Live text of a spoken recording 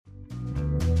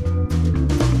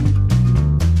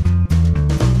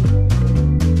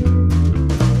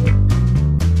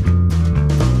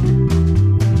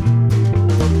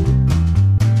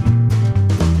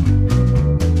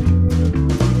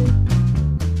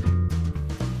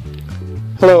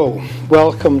Hello,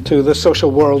 welcome to the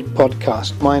Social World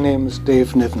podcast. My name is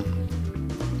Dave Niven.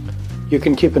 You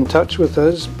can keep in touch with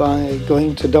us by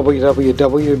going to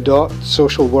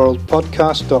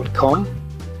www.socialworldpodcast.com,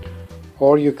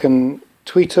 or you can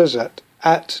tweet us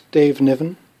at Dave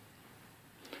Niven.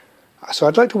 So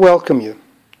I'd like to welcome you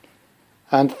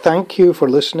and thank you for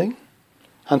listening,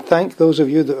 and thank those of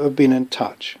you that have been in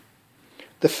touch.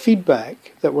 The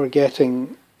feedback that we're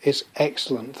getting is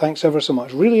excellent. Thanks ever so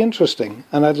much. Really interesting,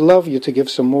 and I'd love you to give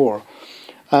some more.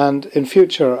 And in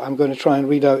future, I'm going to try and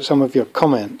read out some of your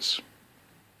comments.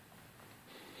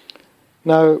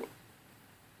 Now,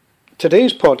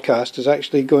 today's podcast is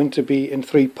actually going to be in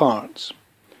 3 parts.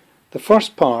 The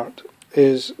first part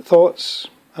is thoughts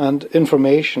and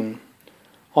information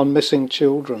on missing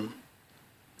children.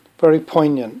 Very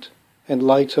poignant in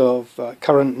light of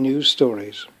current news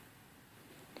stories.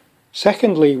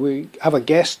 Secondly, we have a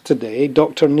guest today,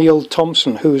 Dr. Neil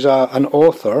Thompson, who's an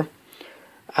author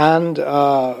and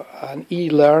an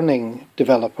e-learning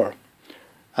developer.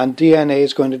 And DNA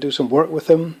is going to do some work with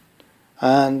him,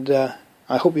 and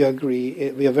I hope you agree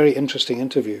it'll be a very interesting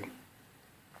interview.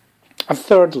 And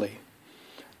thirdly,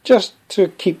 just to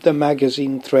keep the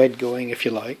magazine thread going, if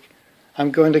you like,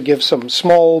 I'm going to give some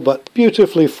small but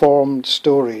beautifully formed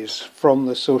stories from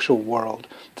the social world,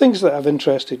 things that have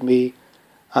interested me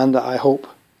and that I hope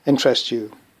interest you.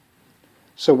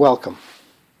 So welcome.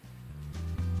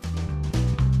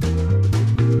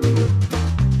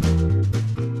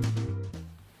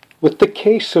 With the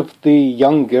case of the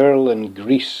young girl in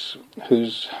Greece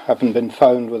who's having been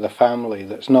found with a family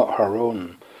that's not her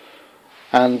own,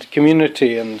 and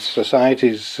community and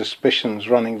society's suspicions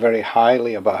running very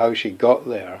highly about how she got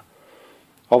there,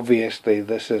 obviously,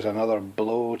 this is another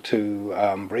blow to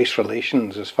race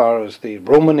relations as far as the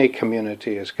Romani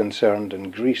community is concerned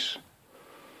in Greece.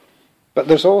 But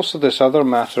there's also this other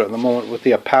matter at the moment with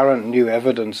the apparent new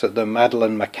evidence that the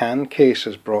Madeleine McCann case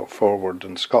is brought forward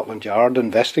and Scotland Yard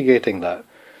investigating that.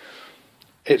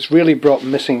 It's really brought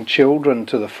missing children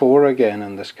to the fore again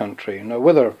in this country. Now,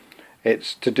 whether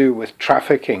it's to do with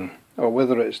trafficking or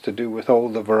whether it's to do with all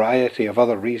the variety of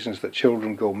other reasons that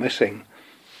children go missing,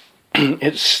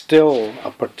 it's still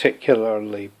a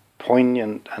particularly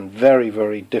poignant and very,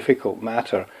 very difficult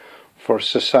matter for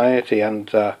society and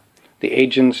the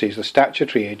agencies, the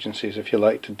statutory agencies, if you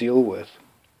like, to deal with.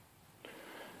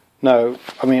 Now,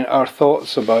 our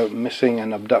thoughts about missing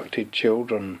and abducted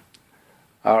children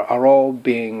are all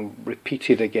being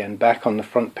repeated again back on the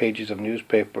front pages of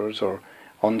newspapers or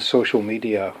on social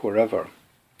media, wherever.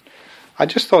 I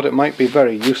just thought it might be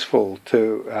very useful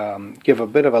to give a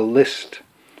bit of a list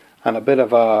and a bit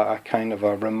of a kind of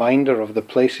a reminder of the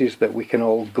places that we can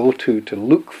all go to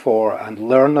look for and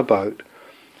learn about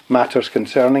matters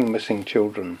concerning missing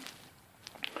children.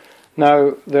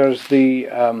 Now, there's the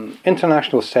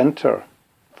International Centre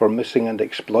for Missing and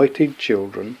Exploited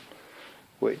Children,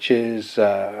 which is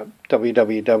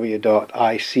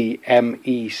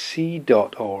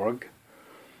www.icmec.org,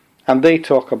 and they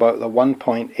talk about the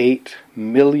 1.8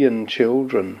 million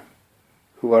children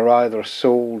who are either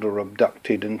sold or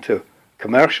abducted into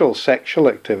commercial sexual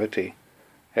activity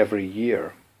every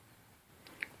year.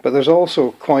 But there's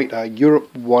also quite a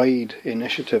Europe-wide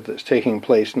initiative that's taking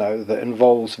place now that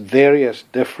involves various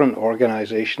different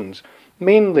organisations,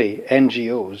 mainly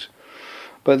NGOs,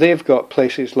 but they've got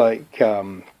places like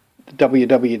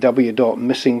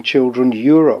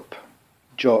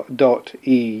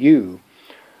www.missingchildreneurope.eu,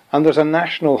 and there's a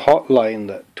national hotline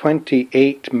that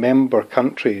 28 member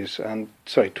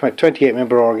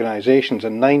organisations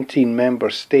and 19 member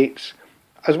states,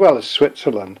 as well as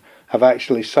Switzerland, have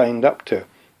actually signed up to.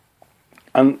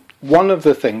 And one of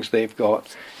the things they've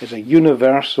got is a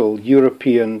universal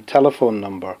European telephone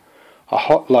number, a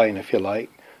hotline, if you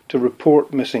like, to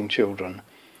report missing children.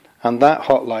 And that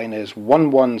hotline is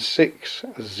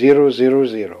 116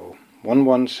 000,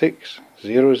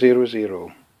 116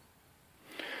 000.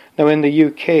 Now, in the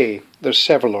UK, there's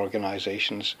several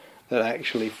organisations that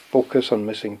actually focus on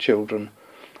missing children,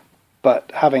 but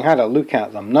having had a look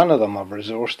at them, none of them are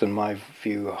resourced, in my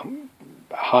view,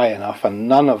 high enough, and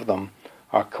none of them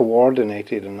are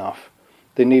coordinated enough.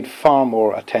 They need far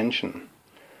more attention.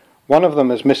 One of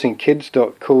them is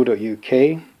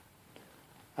missingkids.co.uk,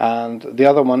 and the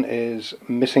other one is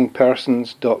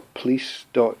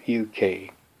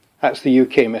missingpersons.police.uk. That's the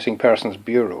UK Missing Persons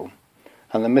Bureau.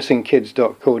 And the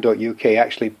missingkids.co.uk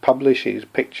actually publishes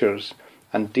pictures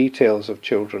and details of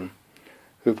children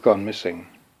who've gone missing.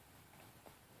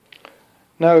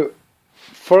 Now,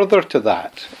 further to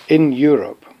that, in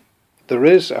Europe, there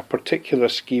is a particular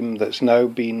scheme that's now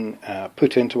been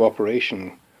put into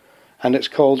operation, and it's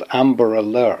called Amber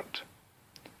Alert.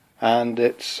 and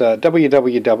it's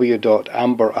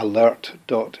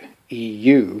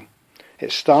www.amberalert.eu.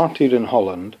 It started in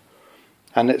Holland,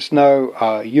 and it's now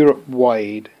a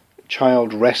Europe-wide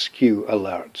child rescue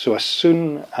alert. So as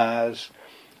soon as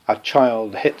a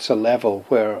child hits a level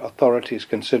where authorities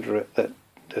consider it that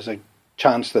there's a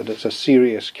chance that it's a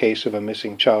serious case of a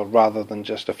missing child rather than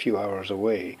just a few hours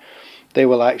away, they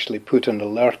will actually put an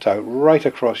alert out right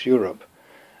across Europe,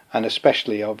 and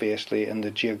especially obviously in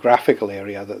the geographical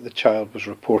area that the child was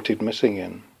reported missing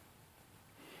in.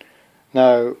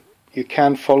 Now, you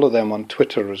can follow them on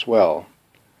Twitter as well,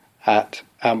 at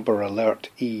Amber Alert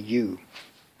EU.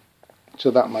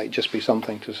 So that might just be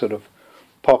something to sort of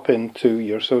pop into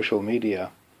your social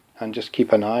media and just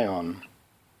keep an eye on.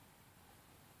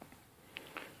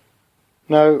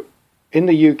 Now, in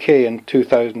the UK in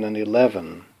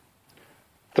 2011,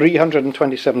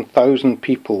 327,000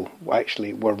 people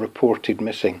actually were reported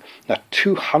missing. Now,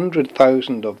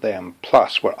 200,000 of them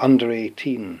plus were under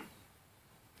 18.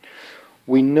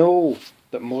 We know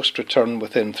that most return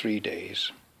within 3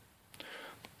 days,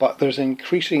 but there's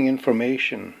increasing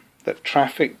information that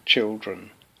trafficked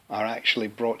children are actually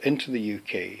brought into the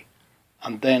UK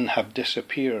and then have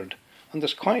disappeared. And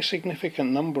there's quite a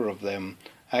significant number of them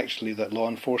actually that law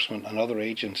enforcement and other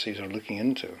agencies are looking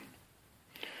into.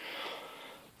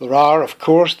 There are, of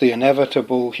course, the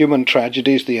inevitable human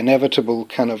tragedies, the inevitable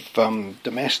kind of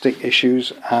domestic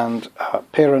issues, and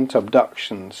parent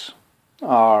abductions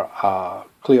are a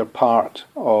clear part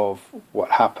of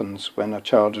what happens when a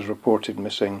child is reported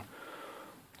missing.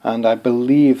 And I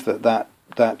believe that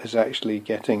is actually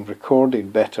getting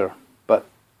recorded better, but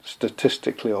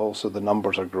statistically also the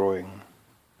numbers are growing.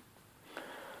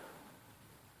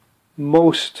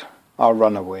 Most are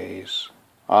runaways,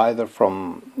 either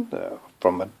from a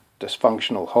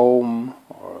dysfunctional home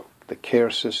or the care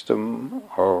system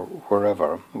or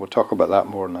wherever. We'll talk about that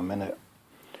more in a minute.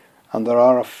 And there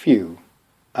are a few,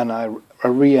 and I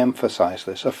re-emphasize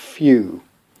this, a few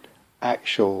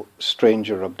actual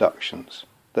stranger abductions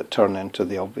that turn into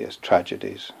the obvious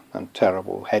tragedies and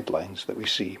terrible headlines that we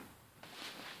see.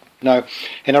 Now,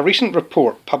 in a recent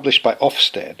report published by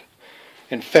Ofsted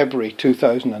in February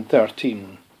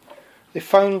 2013, they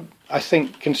found, I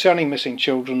think, concerning missing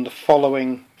children, the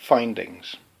following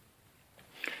findings.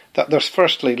 That there's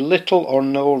firstly little or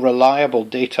no reliable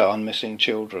data on missing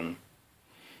children.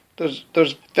 There's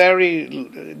very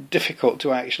difficult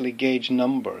to actually gauge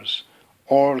numbers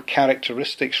or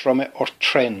characteristics from it or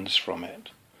trends from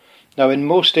it. Now, in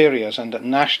most areas and at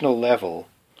national level,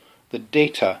 the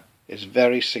data is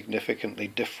very significantly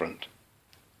different.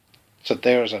 So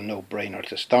there's a no-brainer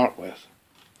to start with.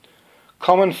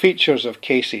 Common features of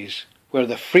cases where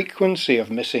the frequency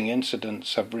of missing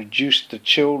incidents have reduced and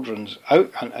children's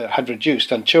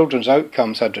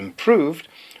outcomes had improved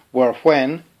were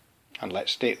when, and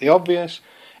let's state the obvious,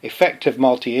 effective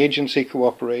multi-agency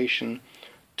cooperation,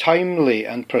 timely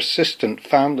and persistent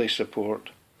family support,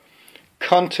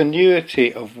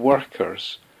 continuity of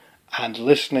workers, and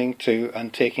listening to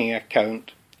and taking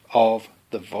account of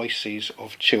the voices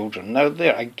of children. Now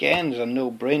there again is a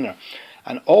no-brainer.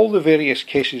 And all the various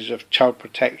cases of child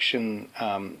protection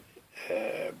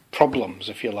problems,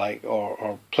 if you like,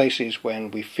 or places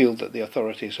when we feel that the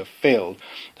authorities have failed,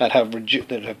 that have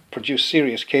produced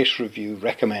serious case review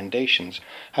recommendations,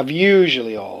 have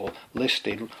usually all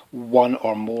listed one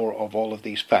or more of all of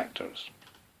these factors.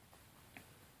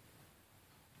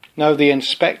 Now, the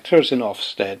inspectors in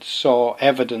Ofsted saw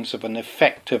evidence of an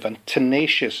effective and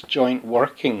tenacious joint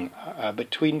working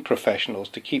between professionals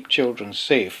to keep children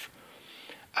safe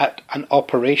at an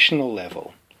operational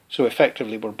level. So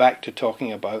effectively we're back to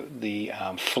talking about the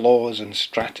flaws in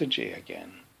strategy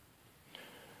again.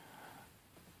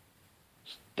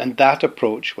 And that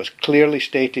approach was clearly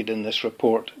stated in this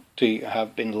report to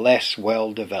have been less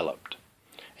well developed.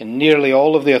 In nearly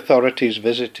all of the authorities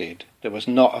visited, there was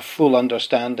not a full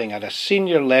understanding at a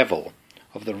senior level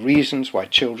of the reasons why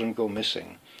children go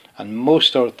missing, and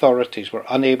most authorities were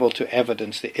unable to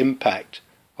evidence the impact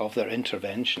of their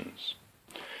interventions.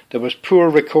 There was poor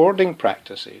recording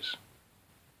practices.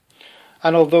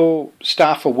 And although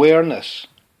staff awareness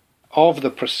of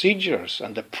the procedures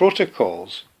and the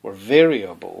protocols were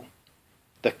variable,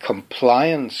 the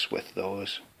compliance with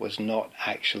those was not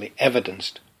actually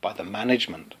evidenced by the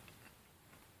management.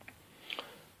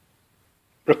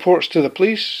 Reports to the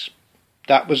police,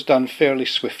 that was done fairly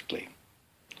swiftly.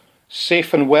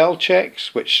 Safe and well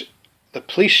checks, which the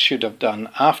police should have done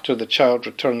after the child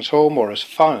returns home or is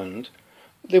found,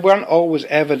 they weren't always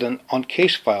evident on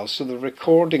case files, so the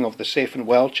recording of the safe and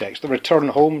well checks, the return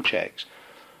home checks,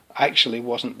 actually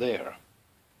wasn't there.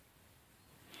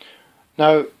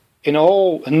 Now, in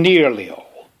all, nearly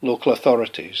all, local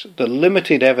authorities, the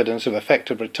limited evidence of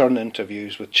effective return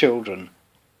interviews with children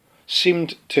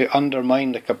seemed to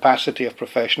undermine the capacity of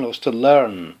professionals to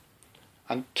learn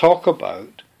and talk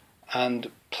about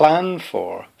and plan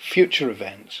for future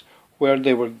events where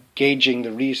they were gauging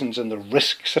the reasons and the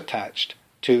risks attached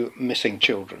to missing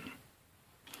children.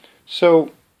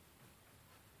 So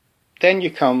then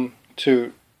you come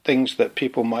to things that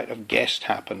people might have guessed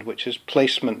happened, which is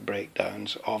placement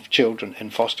breakdowns of children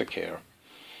in foster care.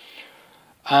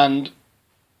 And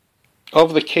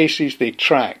of the cases they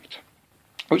tracked,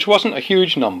 which wasn't a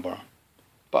huge number,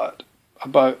 but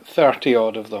about 30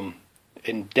 odd of them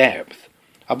in depth,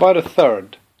 about a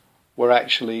third were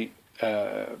actually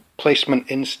placement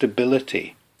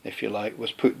instability, if you like,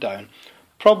 was put down.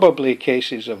 Probably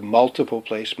cases of multiple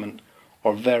placement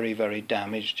or very, very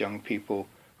damaged young people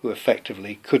who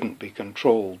effectively couldn't be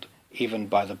controlled, even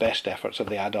by the best efforts of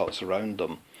the adults around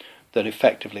them, that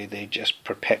effectively they just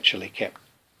perpetually kept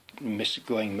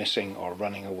going missing or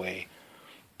running away.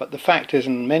 But the fact is,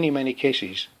 in many, many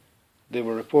cases, they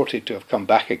were reported to have come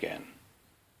back again.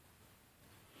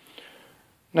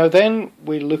 Now then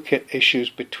we look at issues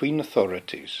between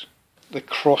authorities, the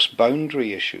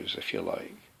cross-boundary issues, if you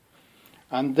like.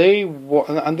 And the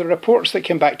reports that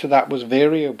came back to that was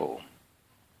variable.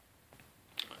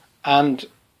 And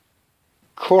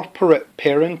corporate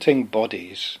parenting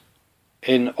bodies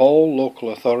in all local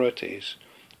authorities,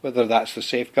 whether that's the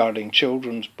Safeguarding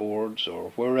Children's Boards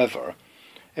or wherever,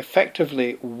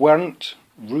 effectively weren't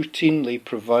routinely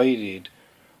provided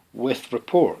with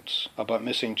reports about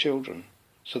missing children.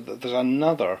 So that there's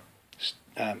another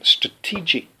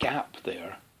strategic gap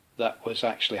there that was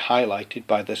actually highlighted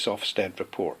by this Ofsted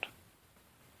report.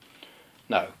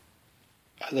 Now,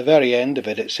 at the very end of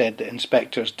it, it said that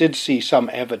inspectors did see some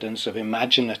evidence of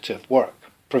imaginative work,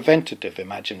 preventative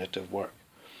imaginative work,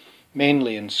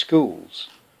 mainly in schools,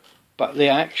 but the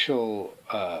actual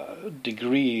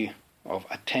degree of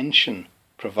attention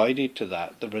provided to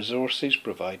that, the resources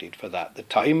provided for that, the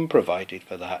time provided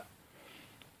for that,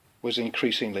 was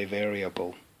increasingly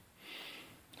variable.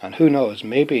 And who knows,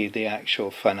 maybe the actual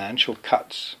financial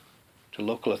cuts to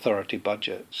local authority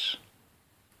budgets,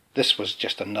 this was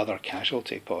just another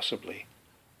casualty possibly.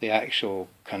 The actual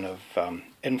kind of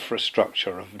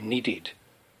infrastructure of needed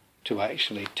to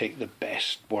actually take the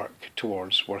best work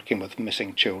towards working with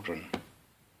missing children.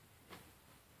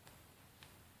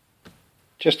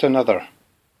 Just another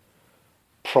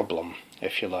problem,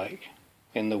 if you like,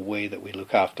 in the way that we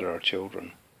look after our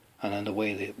children and in the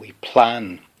way that we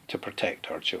plan to protect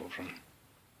our children.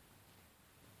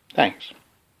 Thanks.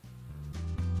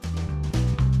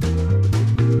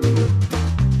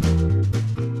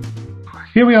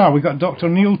 Here we are. We've got Dr.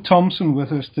 Neil Thompson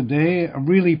with us today. I'm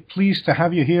really pleased to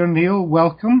have you here, Neil.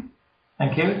 Welcome.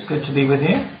 Thank you. It's good to be with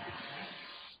you.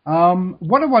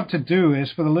 What I want to do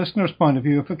is, for the listener's point of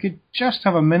view, if we could just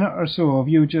have a minute or so of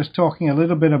you just talking a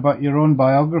little bit about your own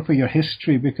biography, your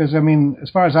history, because, I mean, as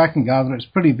far as I can gather, it's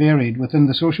pretty varied within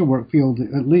the social work field,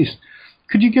 at least.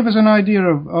 Could you give us an idea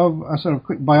of a sort of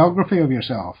quick biography of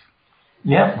yourself?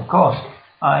 Yeah, of course.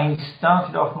 I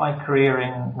started off my career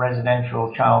in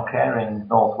residential childcare in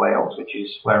North Wales, which is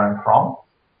where I'm from.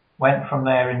 Went from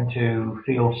there into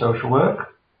field social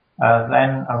work.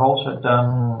 Then I've also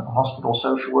done hospital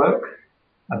social work.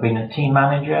 I've been a team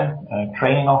manager, a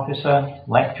training officer,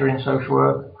 lecturer in social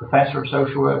work, professor of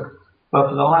social work. But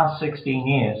for the last 16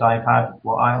 years, I've had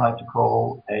what I like to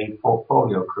call a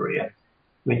portfolio career,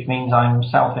 which means I'm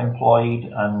self-employed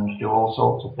and do all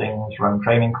sorts of things, run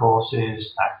training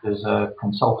courses, act as a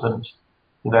consultant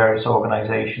to various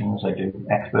organizations. I do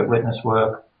expert witness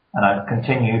work, and I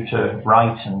continue to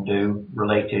write and do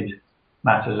related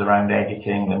matters around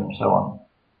editing and so on.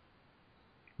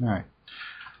 Right.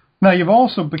 Now, you've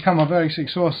also become a very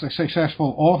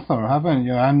successful author, haven't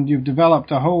you? And you've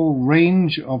developed a whole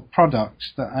range of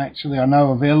products that actually are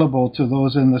now available to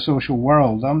those in the social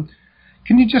world.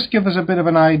 Can you just give us a bit of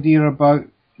an idea about,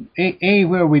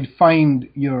 where we'd find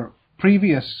your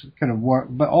previous kind of work,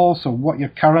 but also what you're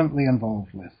currently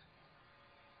involved with?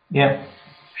 Yeah,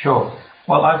 sure.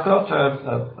 Well, I've got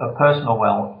a personal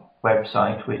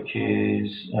website, which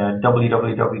is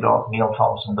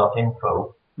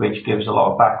www.neilthompson.info, which gives a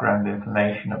lot of background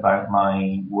information about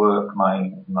my work, my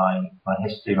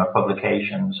history, my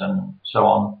publications, and so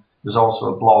on. There's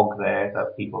also a blog there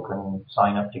that people can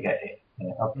sign up to get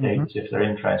updates if they're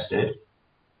interested.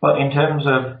 But in terms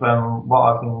of what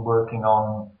I've been working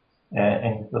on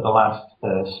for the last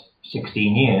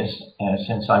 16 years,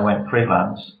 since I went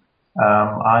freelance,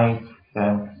 I've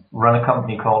run a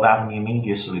company called Avenue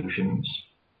Media Solutions,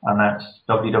 and that's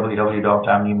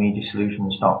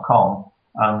www.avenuemediasolutions.com.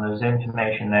 And there's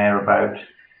information there about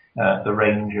the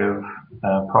range of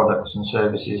products and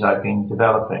services I've been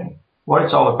developing. What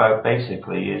it's all about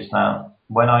basically is that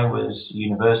when I was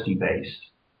university based,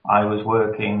 I was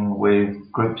working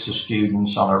with groups of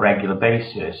students on a regular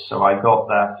basis, so I got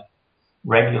that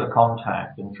regular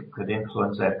contact and could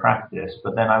influence their practice,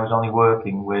 but then I was only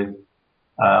working with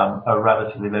a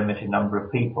relatively limited number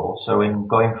of people. So in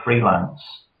going freelance,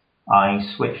 I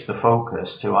switched the focus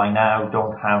to I now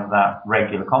don't have that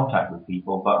regular contact with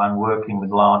people, but I'm working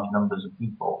with large numbers of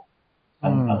people.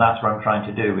 And that's what I'm trying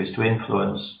to do, is to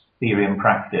influence theory and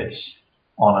practice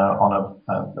on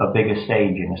a bigger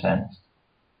stage, in a sense.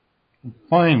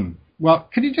 Fine. Well,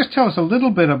 could you just tell us a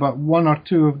little bit about one or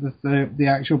two of the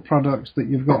actual products that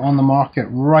you've got on the market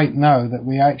right now that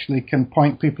we actually can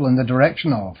point people in the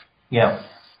direction of? Yeah.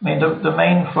 I mean, the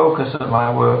main focus of my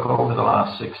work over the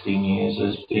last 16 years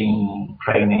has been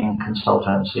training,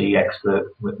 consultancy,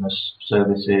 expert witness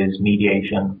services,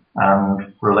 mediation,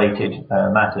 and related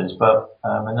matters. But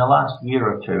in the last year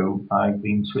or two, I've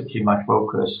been switching my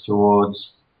focus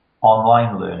towards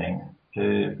online learning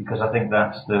because I think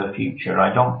that's the future.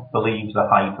 I don't believe the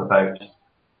hype about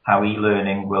how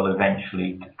e-learning will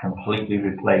eventually completely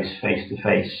replace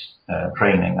face-to-face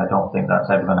training. I don't think that's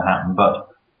ever going to happen, but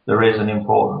there is an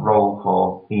important role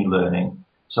for e-learning.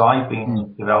 So I've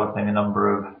been developing a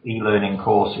number of e-learning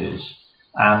courses,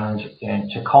 and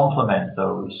to complement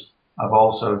those, I've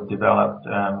also developed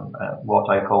what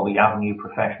I call the Avenue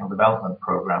Professional Development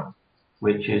Program,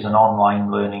 which is an online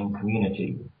learning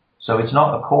community. So it's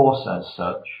not a course as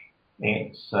such.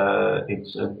 It's a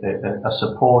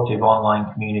supportive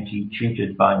online community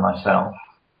tutored by myself,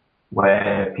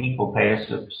 where people pay a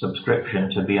subscription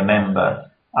to be a member,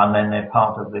 and then they're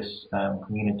part of this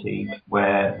community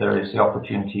where there is the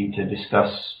opportunity to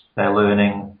discuss their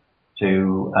learning,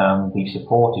 to be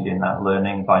supported in that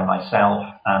learning by myself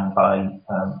and by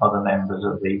other members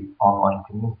of the online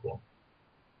community.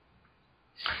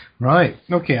 Right.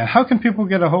 Okay. How can people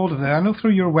get a hold of that? I know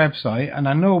through your website, and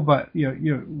I know, but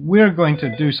we're going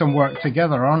to do some work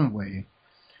together, aren't we?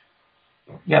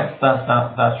 Yeah,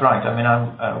 that's right. I mean,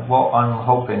 what I'm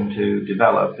hoping to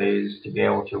develop is to be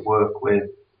able to work with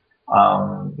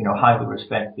highly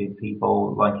respected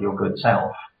people like your good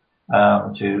self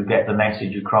to get the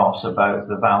message across about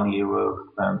the value of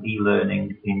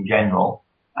e-learning in general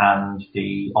and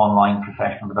the online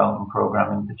professional development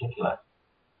program in particular.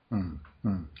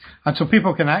 And so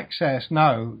people can access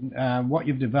now what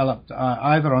you've developed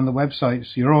either on the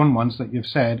websites, your own ones that you've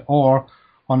said, or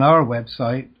on our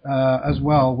website as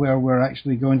well, where we're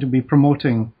actually going to be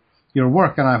promoting your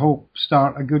work, and I hope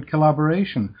start a good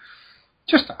collaboration.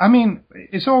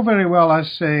 It's all very well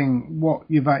as saying what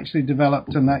you've actually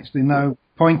developed and actually now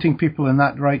pointing people in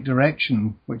that right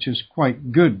direction, which is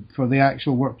quite good for the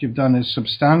actual work you've done is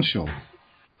substantial.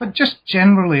 But just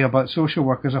generally about social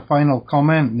work as a final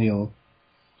comment, Neil,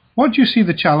 what do you see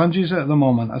the challenges at the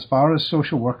moment as far as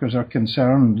social workers are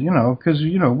concerned? Because,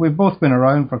 we've both been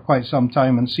around for quite some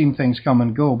time and seen things come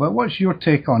and go, but what's your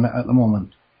take on it at the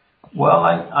moment? Well,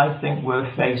 I think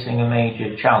we're facing a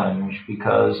major challenge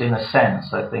because, in a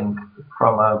sense, I think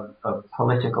from a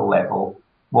political level,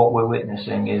 what we're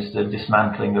witnessing is the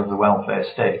dismantling of the welfare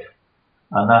state.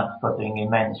 And that's putting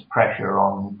immense pressure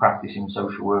on practicing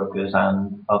social workers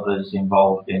and others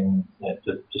involved in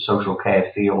the social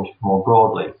care field more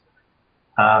broadly.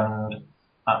 And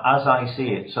as I see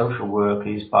it, social work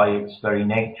is by its very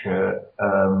nature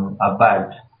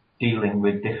about dealing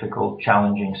with difficult,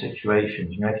 challenging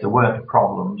situations. If there weren't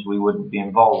problems, we wouldn't be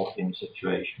involved in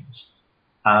situations.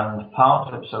 And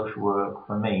part of social work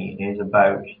for me is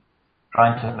about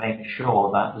trying to make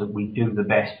sure that we do the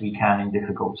best we can in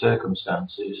difficult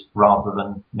circumstances rather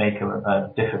than make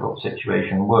a difficult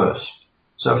situation worse.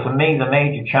 So for me, the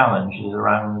major challenge is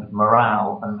around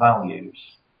morale and values,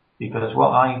 because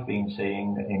what I've been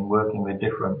seeing in working with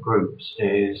different groups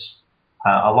is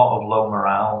a lot of low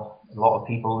morale, a lot of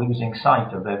people losing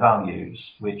sight of their values,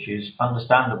 which is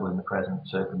understandable in the present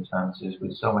circumstances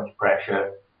with so much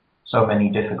pressure, so many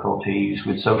difficulties,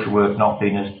 with social work not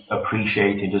being as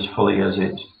appreciated as fully as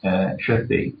it should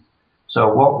be.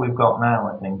 So what we've got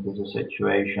now, I think, is a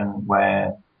situation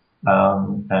where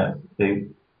the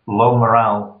low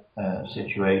morale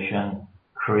situation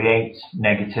creates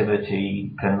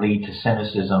negativity, can lead to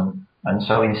cynicism. And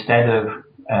so instead of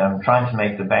trying to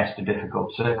make the best of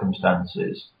difficult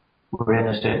circumstances, we're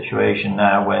in a situation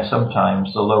now where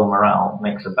sometimes the low morale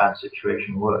makes a bad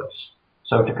situation worse.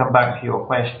 So to come back to your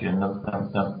question,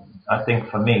 I think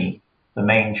for me, the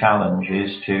main challenge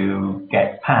is to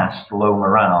get past low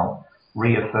morale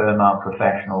reaffirm our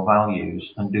professional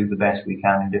values and do the best we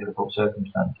can in difficult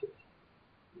circumstances.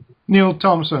 Neil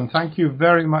Thompson, thank you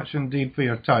very much indeed for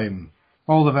your time.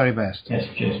 All the very best. Yes,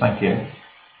 cheers. Thank you.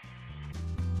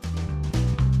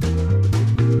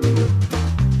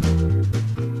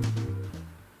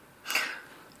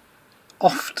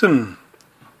 Often,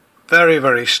 very,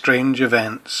 very strange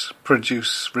events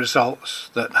produce results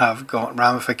that have got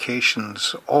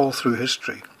ramifications all through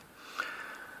history.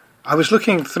 I was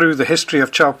looking through the history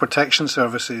of child protection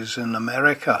services in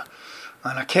America,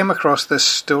 and I came across this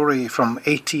story from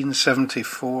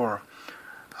 1874.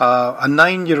 A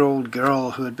 9-year-old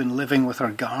girl who had been living with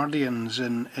her guardians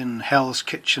in Hell's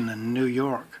Kitchen in New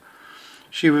York.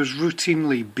 She was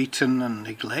routinely beaten and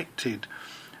neglected,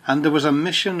 and there was a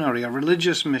missionary, a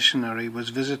religious missionary, was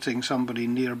visiting somebody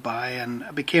nearby and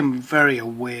became very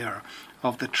aware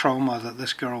of the trauma that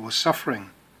this girl was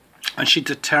suffering. And she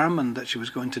determined that she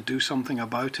was going to do something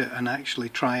about it and actually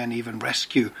try and even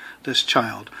rescue this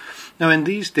child. Now, in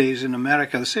these days in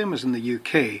America, the same as in the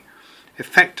UK,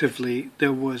 effectively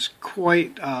there was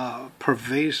quite a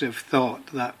pervasive thought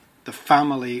that the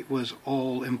family was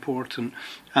all important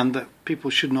and that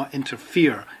people should not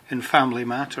interfere in family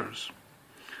matters.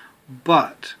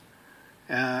 But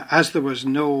as there was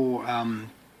no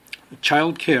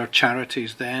childcare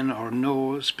charities then, or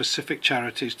no specific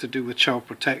charities to do with child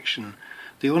protection,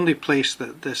 the only place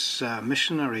that this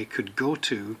missionary could go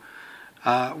to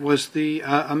was the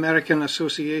American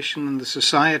Association and the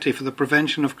Society for the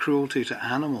Prevention of Cruelty to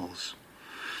Animals.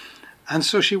 And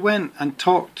so she went and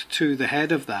talked to the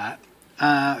head of that,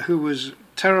 who was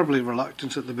terribly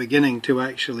reluctant at the beginning to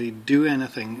actually do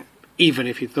anything, even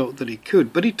if he thought that he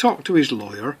could. But he talked to his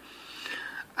lawyer,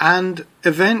 and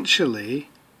eventually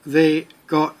they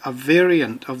got a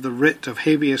variant of the writ of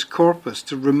habeas corpus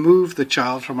to remove the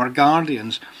child from her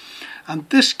guardians. And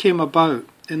this came about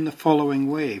in the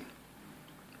following way.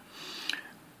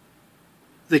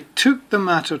 They took the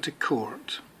matter to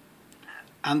court,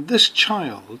 and this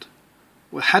child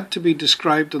had to be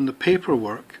described on the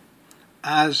paperwork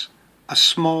as a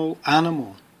small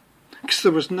animal, because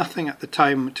there was nothing at the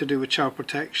time to do with child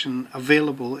protection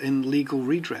available in legal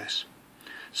redress.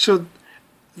 So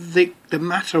the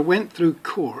matter went through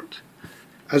court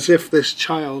as if this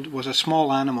child was a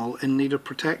small animal in need of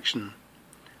protection.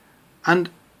 And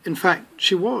in fact,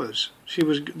 she was.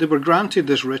 They were granted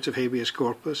this writ of habeas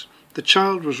corpus. The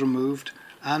child was removed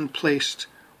and placed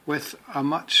with a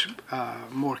much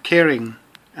more caring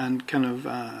and kind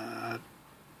of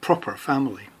proper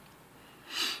family.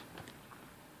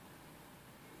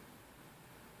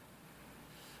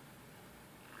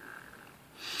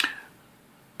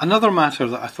 Another matter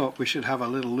that I thought we should have a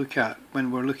little look at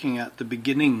when we're looking at the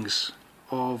beginnings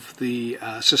of the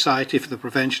Society for the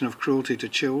Prevention of Cruelty to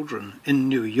Children in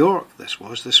New York, this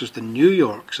was the New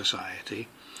York Society,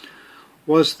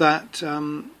 was that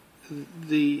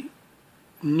the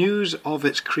news of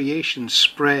its creation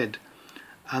spread,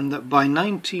 and that by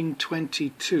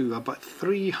 1922 about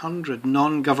 300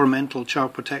 non-governmental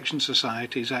child protection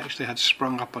societies actually had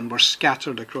sprung up and were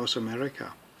scattered across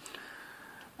America.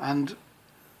 And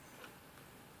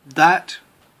that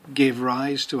gave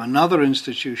rise to another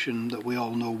institution that we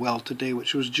all know well today,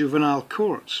 which was juvenile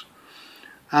courts.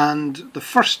 And the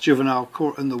first juvenile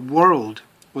court in the world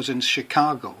was in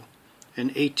Chicago in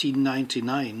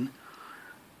 1899.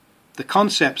 The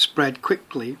concept spread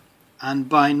quickly, and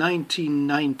by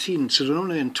 1919, so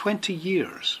only in 20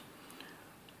 years,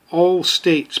 all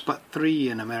states but 3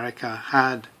 in America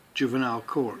had juvenile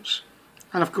courts.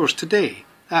 And of course today,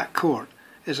 that court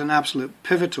is an absolute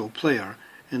pivotal player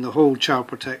in the whole child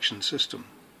protection system.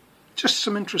 Just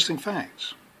some interesting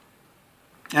facts.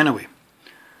 Anyway,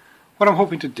 what I'm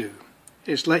hoping to do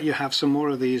is let you have some more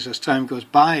of these as time goes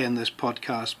by in this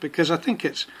podcast, because I think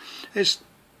it's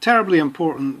terribly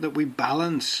important that we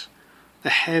balance the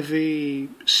heavy,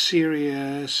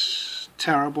 serious,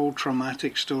 terrible,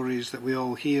 traumatic stories that we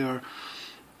all hear,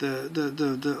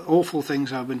 the awful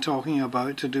things I've been talking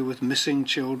about to do with missing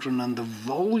children and the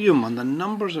volume and the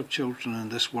numbers of children in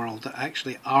this world that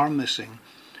actually are missing,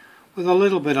 with a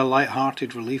little bit of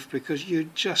light-hearted relief, because you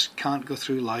just can't go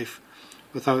through life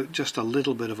without just a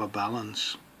little bit of a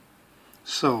balance.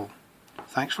 So,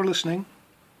 thanks for listening.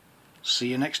 See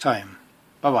you next time.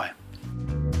 Bye-bye.